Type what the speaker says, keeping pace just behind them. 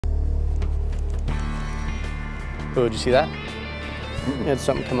Oh, did you see that? He had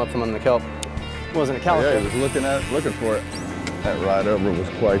something come up from under the kelp. It wasn't a calico. Yeah, he was looking for it. That ride over was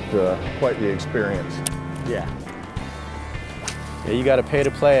quite the experience. Yeah. Yeah, you got to pay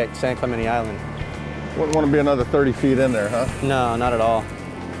to play at San Clemente Island. Wouldn't want to be another 30 feet in there, huh? No, not at all.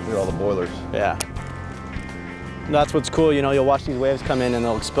 Look at all the boilers. Yeah. That's what's cool, you know, you'll watch these waves come in and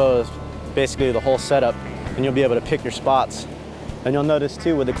they'll expose basically the whole setup, and you'll be able to pick your spots. And you'll notice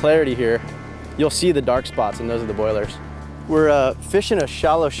too, with the clarity here, you'll see the dark spots, and those are the boilers. We're fishing a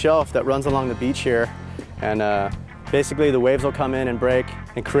shallow shelf that runs along the beach here, and basically the waves will come in and break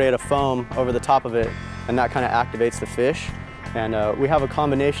and create a foam over the top of it, and that kind of activates the fish. And we have a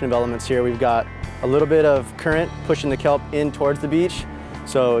combination of elements here. We've got a little bit of current pushing the kelp in towards the beach,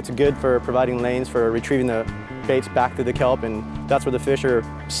 so it's good for providing lanes for retrieving the baits back through the kelp, and that's where the fish are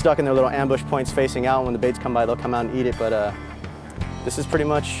stuck in their little ambush points facing out. When the baits come by, they'll come out and eat it, but this is pretty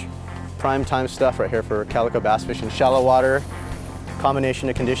much prime time stuff right here for calico bass fishing. Shallow water, combination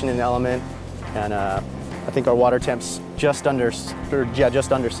of conditioning element, and I think our water temp's just under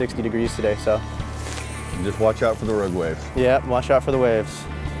 60 degrees today, so. And just watch out for the rogue waves. Yeah, watch out for the waves.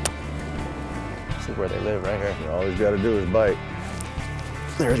 This is where they live, right here. All he's got to do is bite.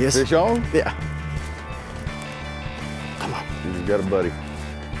 There it is. Fish on? Yeah. Come on. He's got a buddy.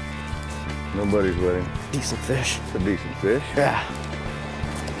 Nobody's with him. Decent fish. It's a decent fish. Yeah.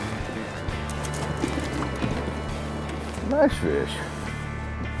 Nice fish.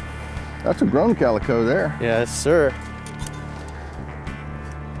 That's a grown calico there. Yes, sir.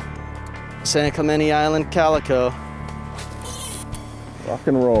 San Clemente Island calico. Rock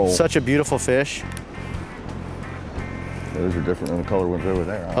and roll. Such a beautiful fish. Those are different than the color ones over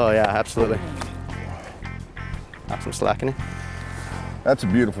there. Huh? Oh yeah, absolutely. Have some slack in it. That's a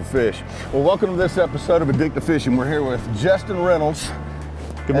beautiful fish. Well, welcome to this episode of Addicted Fishing. We're here with Justin Reynolds.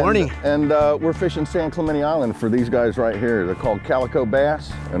 Good morning. And we're fishing San Clemente Island for these guys right here. They're called calico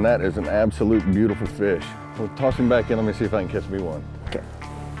bass, and that is an absolute beautiful fish. We'll toss him back in. Let me see if I can catch me one. Okay.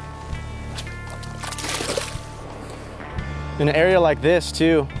 In an area like this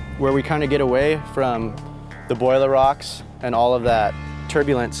too, where we kind of get away from the boiler rocks and all of that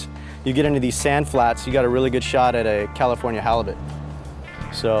turbulence, you get into these sand flats, you got a really good shot at a California halibut.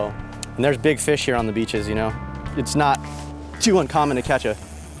 So, and there's big fish here on the beaches, you know. It's not too uncommon to catch a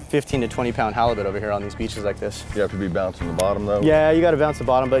 15 to 20 pound halibut over here on these beaches like this. You have to be bouncing the bottom though? Yeah, you got to bounce the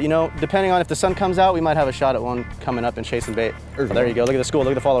bottom, but you know, depending on if the sun comes out, we might have a shot at one coming up and chasing bait. Oh, there you go, look at the school,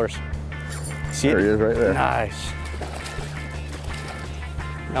 look at the followers. See there it? He is right there. Nice.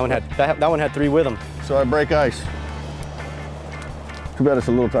 That one had 3 with him. So I break ice. Too bad it's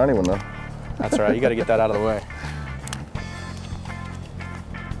a little tiny one though. That's all right, you got to get that out of the way.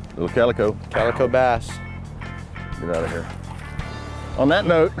 Little calico. Calico bass. Get out of here. On that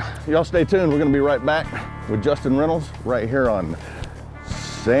note, y'all stay tuned. We're gonna be right back with Justin Reynolds right here on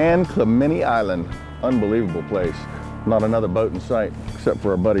San Clemente Island. Unbelievable place. Not another boat in sight, except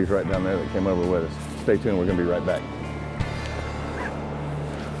for our buddies right down there that came over with us. Stay tuned, we're gonna be right back.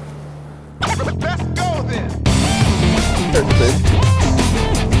 Let's go then. There's the fish.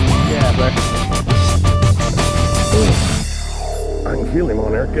 Yeah, Blair. I can feel him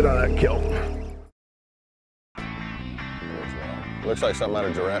on there. Get out of that kelp. Looks like something out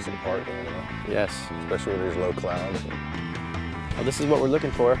of Jurassic Park. You know? Yes. Especially with these low clouds. Well, this is what we're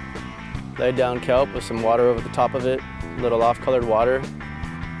looking for. Laid down kelp with some water over the top of it, a little off-colored water.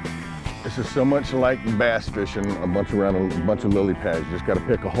 This is so much like bass fishing around a bunch of lily pads. You just got to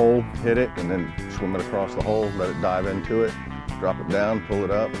pick a hole, hit it, and then swim it across the hole, let it dive into it, drop it down, pull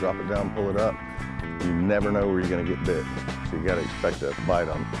it up, drop it down, pull it up. You never know where you're going to get bit. So you got to expect a bite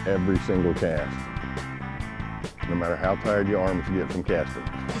on every single cast, no matter how tired your arms get from casting.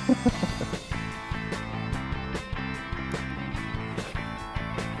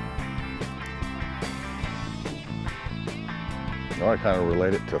 I kind of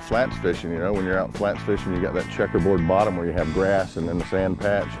relate it to flats fishing, you know, when you're out flats fishing, you got that checkerboard bottom where you have grass and then the sand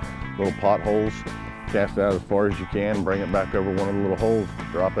patch, little potholes, cast it out as far as you can, bring it back over one of the little holes,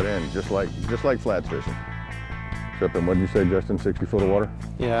 drop it in, just like flats fishing. Except in, what did you say, Justin, 60 foot of water?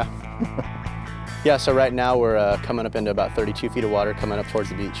 Yeah. Yeah, so right now we're coming up into about 32 feet of water coming up towards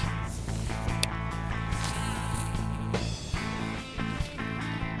the beach.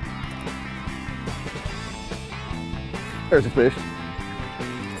 There's a fish.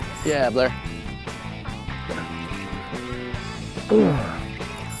 Yeah, Blair.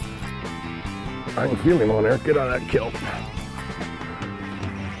 I can feel him on there. Get out of that kelp.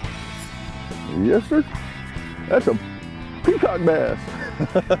 Yes, sir. That's a peacock bass.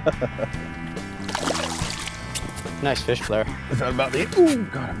 Nice fish, Blair. Is that about the? Ooh,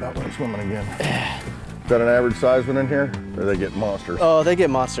 God, I'm about to swimming again. that an average size one in here, or they get monsters? Oh, they get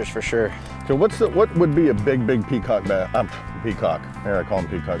monsters for sure. So what would be a big peacock bass? Peacock. Here I call them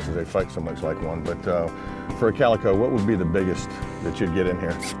peacocks because they fight so much like one. But for a calico, what would be the biggest that you'd get in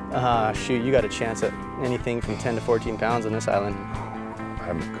here? Shoot, you got a chance at anything from 10 to 14 pounds on this island.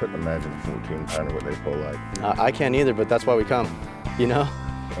 I couldn't imagine a 14-pounder what they pull like. I can't either, but that's why we come, you know?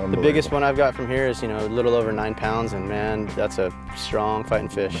 The biggest one I've got from here is, you know, a little over 9 pounds, and man, that's a strong fighting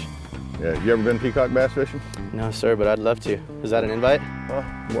fish. Yeah, you ever been peacock bass fishing? No, sir, but I'd love to. Is that an invite?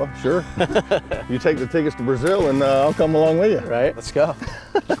 Well, sure. You take the tickets to Brazil and I'll come along with you. Right, let's go.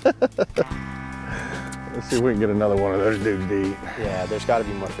 Let's see if we can get another one of those dudes to eat. Yeah, there's got to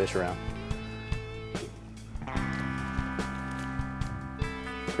be more fish around.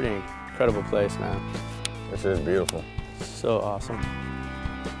 Pretty incredible place, man. This is beautiful. So awesome.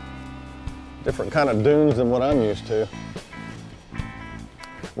 Different kind of dunes than what I'm used to.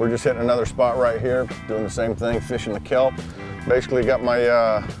 We're just hitting another spot right here, doing the same thing, fishing the kelp. Basically got my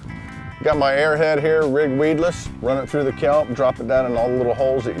airhead here, rigged weedless, run it through the kelp, drop it down in all the little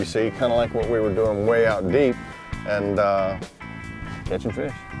holes that you see, kind of like what we were doing way out deep, and catching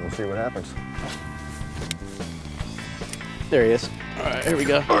fish. We'll see what happens. There he is. All right, here we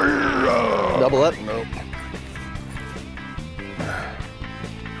go. Double up. Nope.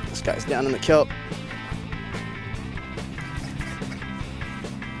 This guy's down in the kelp.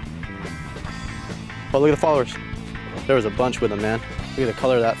 Oh, look at the followers. There was a bunch with them, man. Look at the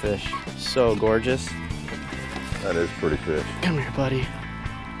color of that fish. So gorgeous. That is pretty fish. Come here, buddy.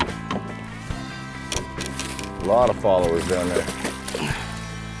 A lot of followers down there.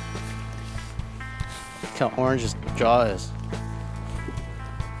 Look how orange his jaw is.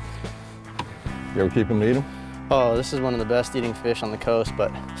 You ever keep them to eat them? Oh, this is one of the best eating fish on the coast,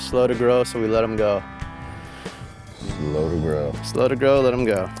 but slow to grow, so we let them go. Slow to grow. Slow to grow, let them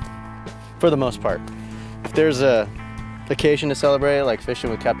go. For the most part. If there's a occasion to celebrate, like fishing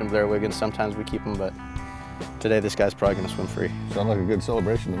with Capt Blair Wiggins, sometimes we keep them, but today this guy's probably gonna swim free. Sounds like a good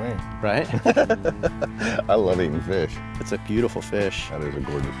celebration to me. Right? I love eating fish. It's a beautiful fish. That is a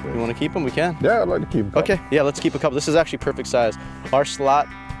gorgeous fish. You wanna keep them? We can. Yeah, I'd like to keep a couple. Okay, yeah, let's keep a couple. This is actually perfect size. Our slot,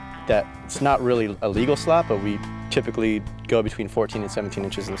 it's not really a legal slot, but we typically go between 14 and 17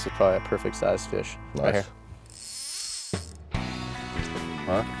 inches, and this is probably a perfect size fish. Nice. Right here.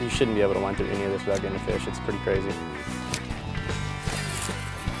 Huh? You shouldn't be able to wind through any of this without getting a fish. It's pretty crazy.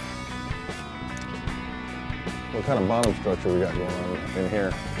 What kind of bottom structure we got going on in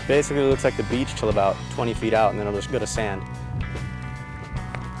here? Basically, it looks like the beach till about 20 feet out, and then it'll just go to sand.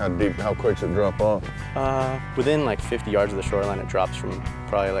 How deep, how quick does it drop off? Within like 50 yards of the shoreline, it drops from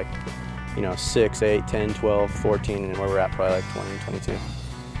probably like, you know, 6, 8, 10, 12, 14, and where we're at, probably like 20, 22,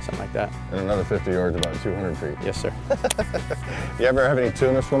 something like that. And another 50 yards, about 200 feet. Yes, sir. You ever have any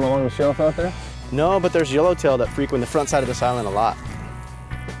tuna swim along the shelf out there? No, but there's yellowtail that frequent the front side of this island a lot.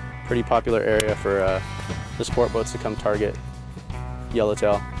 Pretty popular area for the sport boats to come target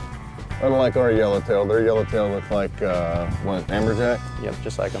yellowtail. Unlike our yellowtail, their yellowtail look like, what, amberjack? Yep,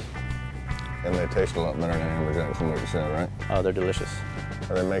 just like them. And they taste a lot better than amberjack from what you said, right? Oh, they're delicious.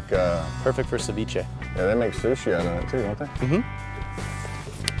 Or they make, Perfect for ceviche. yeah, they make sushi out of it too, don't they? Mm-hmm.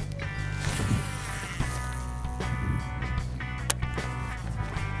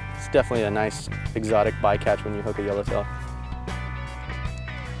 It's definitely a nice exotic bycatch when you hook a yellowtail.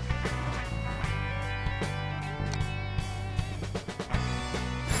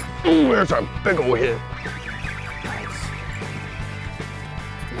 Ooh, there's a big old hit. Nice.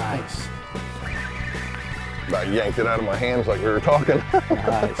 Nice. About yanked it out of my hands like we were talking.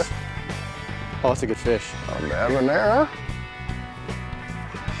 Nice. Oh, that's a good fish. On the Avenera.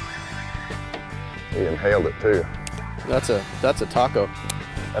 He inhaled it too. That's a taco.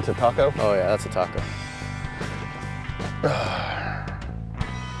 That's a taco? Oh yeah, that's a taco.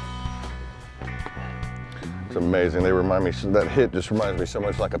 It's amazing. They remind me, that hit just reminds me so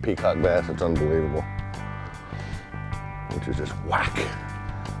much like a peacock bass. It's unbelievable. Which is just whack.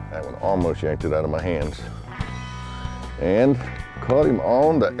 That one almost yanked it out of my hands. And caught him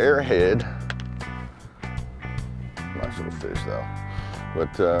on the airhead. Nice little fish though.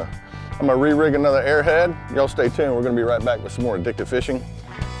 But I'm gonna re-rig another airhead. Y'all stay tuned. We're gonna be right back with some more addictive fishing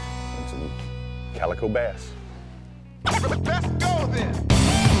and some calico bass. Let's go then.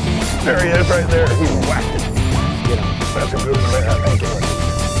 There he is right there. He whacked it. Get him. That's a good one there.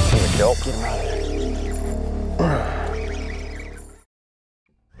 In the kelp. Get him out of there.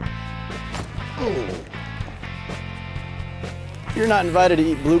 You're not invited to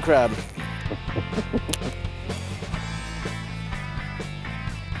eat blue crab.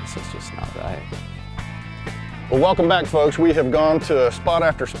 This is just not right. Well, welcome back, folks. We have gone to spot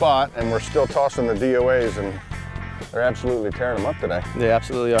after spot, and we're still tossing the DOAs, and they're absolutely tearing them up today. They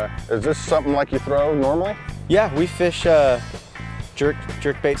absolutely are. Is this something like you throw normally? Yeah, we fish jerk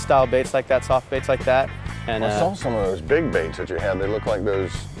bait style baits like that, soft baits like that. And I saw some of those big baits that you had. They look like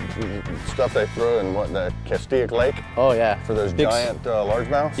those stuff they throw in the Castaic Lake. Oh yeah. For those big, giant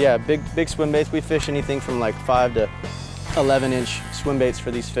largemouths? Yeah, big swim baits. We fish anything from like 5 to 11-inch swim baits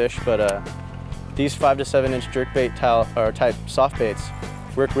for these fish, but these 5 to 7-inch jerk bait type soft baits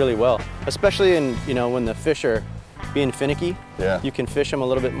work really well, especially in, you know, when the fish are being finicky. Yeah. You can fish them a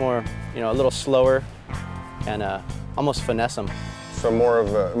little bit more, you know, a little slower, and almost finesse them. So more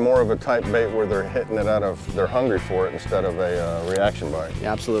of a type bait where they're hitting it out of, they're hungry for it instead of a reaction bite.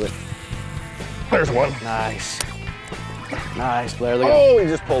 Yeah, absolutely. There's one. Nice. Nice, Blair. Look Oh, he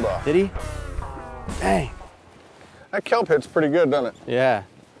just pulled off. Did he? Dang. That kelp hit's pretty good, doesn't it? Yeah.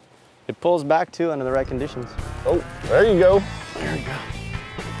 It pulls back too under the right conditions. Oh, there you go. There you go.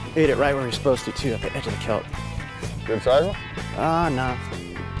 Ate it right where you're supposed to too, at the edge of the kelp. Good size one? No.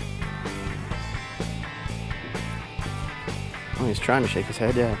 Oh, he's trying to shake his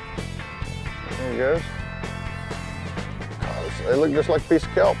head, yeah. There he goes. Oh, they look just like a piece of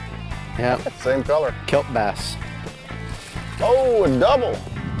kelp. Yeah. Same color. Kelp bass. Oh, a double.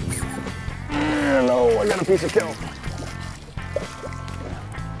 And oh, I got a piece of kelp.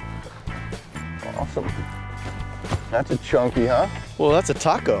 Awesome. That's a chunky, huh? Well, that's a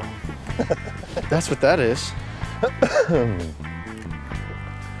taco. That's what that is. Nice.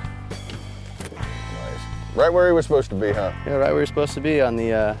 Right where he was supposed to be, huh? Yeah, right where you're supposed to be, on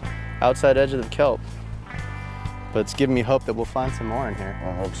the outside edge of the kelp. But it's giving me hope that we'll find some more in here.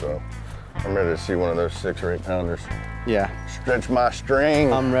 I hope so. I'm ready to see one of those 6 or 8 pounders. Yeah. Stretch my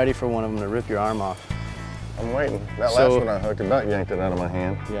string. I'm ready for one of them to rip your arm off. I'm waiting. That last one I hooked about yanked it out of my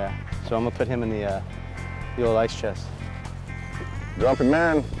hand. Yeah. So I'm gonna put him in the old ice chest. Jumping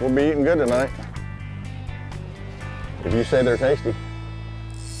man, we'll be eating good tonight. If you say they're tasty.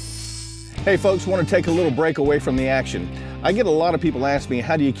 Hey folks, want to take a little break away from the action. I get a lot of people ask me,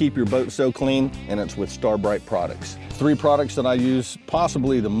 how do you keep your boat so clean? And it's with Brite products. 3 products that I use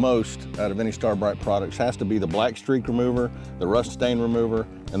possibly the most out of any Brite products has to be the black streak remover, the rust stain remover,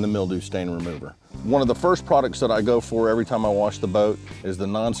 and the mildew stain remover. One of the first products that I go for every time I wash the boat is the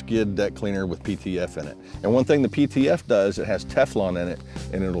non-skid deck cleaner with PTF in it. And one thing the PTF does, it has Teflon in it,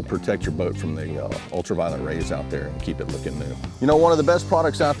 and it'll protect your boat from the ultraviolet rays out there and keep it looking new. You know, one of the best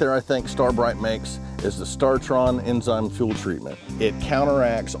products out there I think Brite makes is the Startron enzyme fuel treatment. It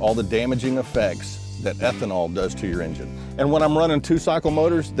counteracts all the damaging effects that ethanol does to your engine. And when I'm running 2-cycle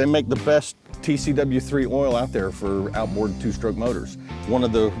motors, they make the best TCW3 oil out there for outboard 2-stroke motors. One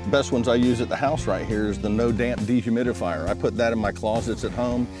of the best ones I use at the house right here is the no damp dehumidifier. I put that in my closets at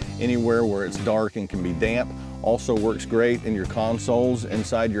home, anywhere where it's dark and can be damp. Also works great in your consoles,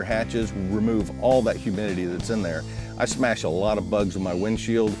 inside your hatches, remove all that humidity that's in there. I smash a lot of bugs with my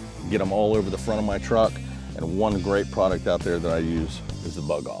windshield, get them all over the front of my truck, and one great product out there that I use is the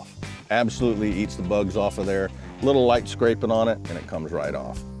Bug Off. Absolutely eats the bugs off of there. Little light scraping on it and it comes right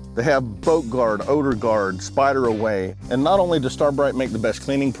off. They have Boat Guard, Odor Guard, Spider Away, and not only does Brite make the best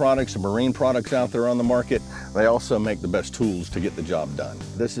cleaning products and marine products out there on the market, they also make the best tools to get the job done.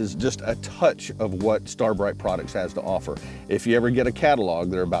 This is just a touch of what Brite products has to offer. If you ever get a catalog,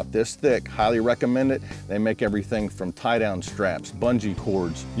 they're about this thick, highly recommend it. They make everything from tie-down straps, bungee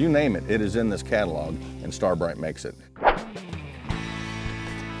cords, you name it, it is in this catalog, and Brite makes it.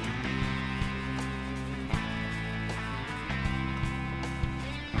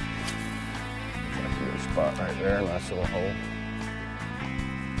 Spot right there, nice little hole.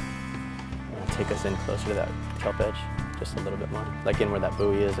 It'll take us in closer to that kelp edge, just a little bit more. Like in where that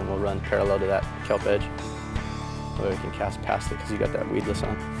buoy is, and we'll run parallel to that kelp edge. That way we can cast past it because you got that weedless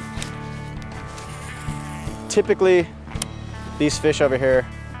on. Typically, these fish over here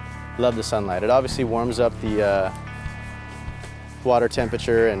love the sunlight. It obviously warms up the water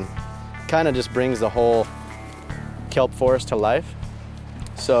temperature and kind of just brings the whole kelp forest to life.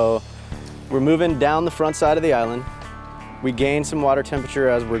 So we're moving down the front side of the island. We gain some water temperature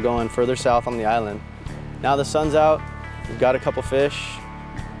as we're going further south on the island. Now the sun's out, we've got a couple fish,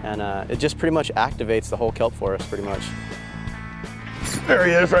 and it just pretty much activates the whole kelp forest pretty much. There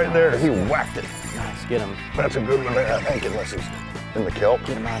he is right there. He whacked it. Nice, get him. That's a good one there, I think, unless he's in the kelp.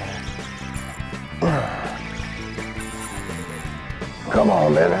 Get him out of there. Come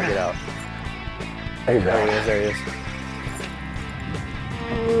on, baby. Get out. Hey, There he is, there he is.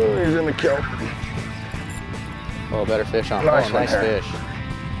 Oh, he's in the kelp. Oh, better fish on. Nice Oh, one nice there. fish.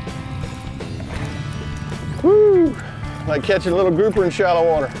 Woo! Like catching a little grouper in shallow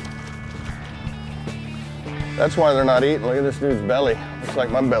water. That's why they're not eating. Look at this dude's belly. Looks like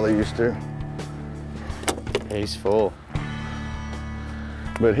my belly used to. He's full.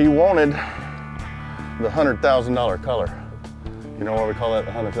 But he wanted the $100,000 color. You know why we call that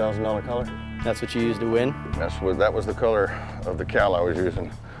the $100,000 color? That's what you used to win? That was the color of the cow I was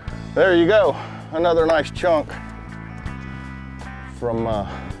using. There you go. Another nice chunk from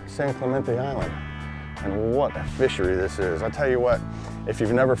San Clemente Island. And what a fishery this is. I tell you what, if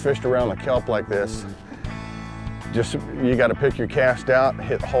you've never fished around the kelp like this, you got to pick your cast out,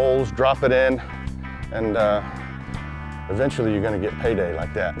 hit holes, drop it in, and eventually you're going to get payday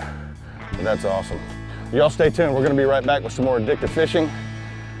like that. And that's awesome. Y'all stay tuned. We're going to be right back with some more addictive fishing.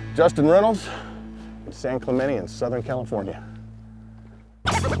 Justin Reynolds in San Clemente in Southern California.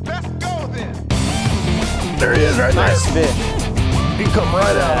 Let's go then. There he is right there. Nice fish. He come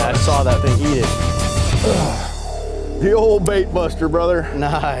right out. I saw that thing eat it. The old Baitbuster, brother.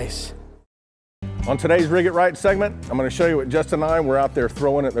 Nice. On today's Rig It Right segment, I'm going to show you what Justin and I were out there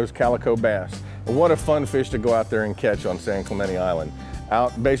throwing at those calico bass. And what a fun fish to go out there and catch on San Clemente Island.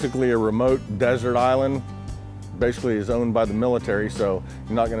 Out basically a remote desert island, basically is owned by the military, so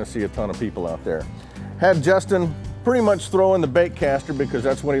you're not going to see a ton of people out there. Had Justin pretty much throwing the bait caster because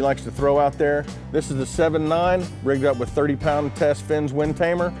that's what he likes to throw out there. This is the 7.9, rigged up with 30-pound test fins wind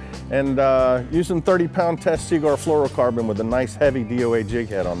tamer, and using 30-pound test Seaguar fluorocarbon with a nice heavy DOA jig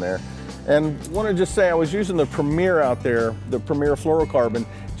head on there. And want to just say I was using the Premier out there, the Premier fluorocarbon,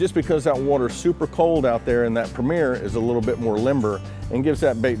 just because that water's super cold out there, and that Premier is a little bit more limber and gives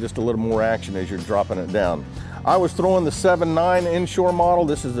that bait just a little more action as you're dropping it down. I was throwing the 7.9 inshore model.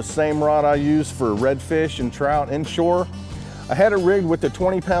 This is the same rod I use for redfish and trout inshore. I had it rigged with the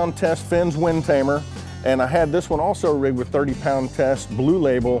 20-pound test fins wind tamer, and I had this one also rigged with 30-pound test blue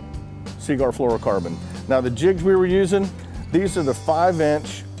label Seaguar fluorocarbon. Now the jigs we were using, these are the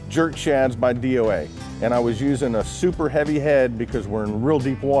 5-inch jerk shads by DOA. And I was using a super heavy head because we're in real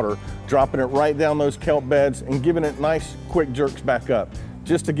deep water, dropping it right down those kelp beds and giving it nice quick jerks back up,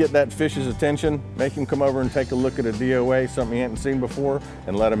 just to get that fish's attention, make him come over and take a look at a DOA, something he hadn't seen before,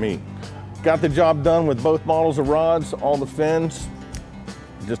 and let him eat. Got the job done with both models of rods, all the fins.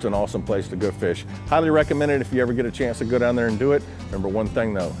 Just an awesome place to go fish. Highly recommend it if you ever get a chance to go down there and do it. Remember one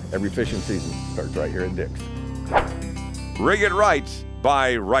thing though, every fishing season starts right here at Dick's. Rig It Right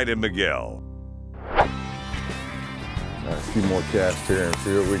by Wright and Miguel. A few more casts here and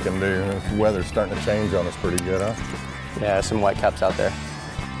see what we can do. This weather's starting to change on us pretty good, huh? Yeah, some white caps out there.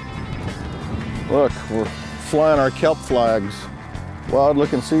 Look, we're flying our kelp flags. Wild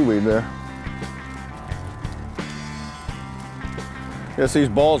looking seaweed there. Guess these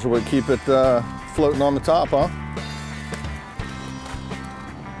balls are what keep it floating on the top, huh?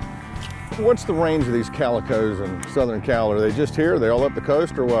 What's the range of these calicos in Southern Cal? Are they just here? Are they all up the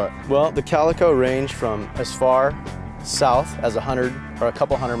coast or what? Well, the calico range from as far south as 100 or a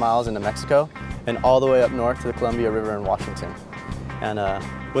couple hundred miles into Mexico and all the way up north to the Columbia River in Washington. And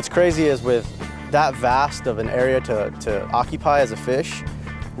what's crazy is with that vast of an area to occupy as a fish,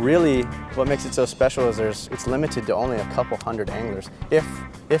 really what makes it so special is it's limited to only a couple hundred anglers,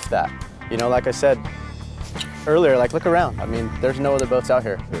 if that. You know, like I said earlier, like look around. I mean, there's no other boats out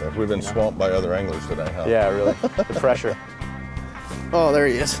here. Yeah, we've been swamped by other anglers today, huh? Yeah, really, the pressure. Oh, there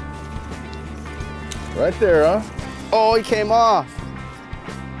he is. Right there, huh? Oh, he came off.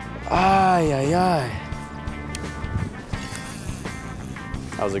 Ay, ay, ay.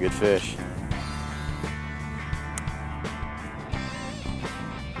 That was a good fish.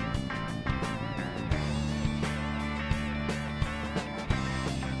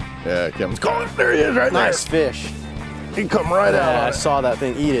 Yeah, Kevin's calling. There he is right there. Nice fish. He come right out. I saw that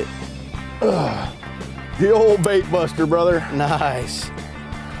thing eat it. The old Baitbuster, brother. Nice.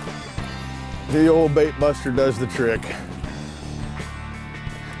 The old Baitbuster does the trick.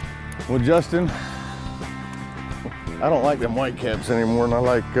 Well, Justin, I don't like them white caps anymore, and I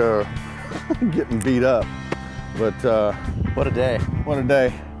like getting beat up. But What a day. what a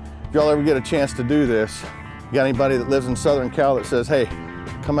day. If y'all ever get a chance to do this, you got anybody that lives in Southern Cal that says, hey,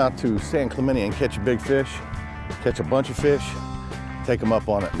 come out to San Clemente and catch a big fish, catch a bunch of fish, take them up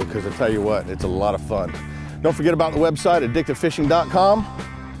on it, because I tell you what, it's a lot of fun. Don't forget about the website, addictivefishing.com.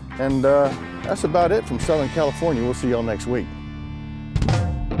 And that's about it from Southern California. We'll see y'all next week.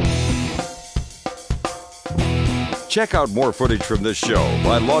 Check out more footage from this show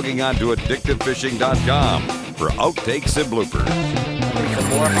by logging on to addictivefishing.com for outtakes and bloopers. Some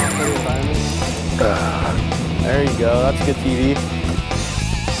more hot little diamonds. There you go. That's good TV.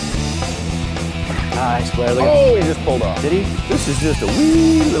 Nice, Blair. Look Oh, he just pulled off. Did he? This is just a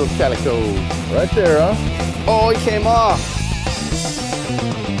wee little calico. Right there, huh? Oh, he came off.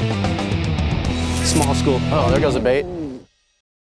 small school. Oh, there goes a bait.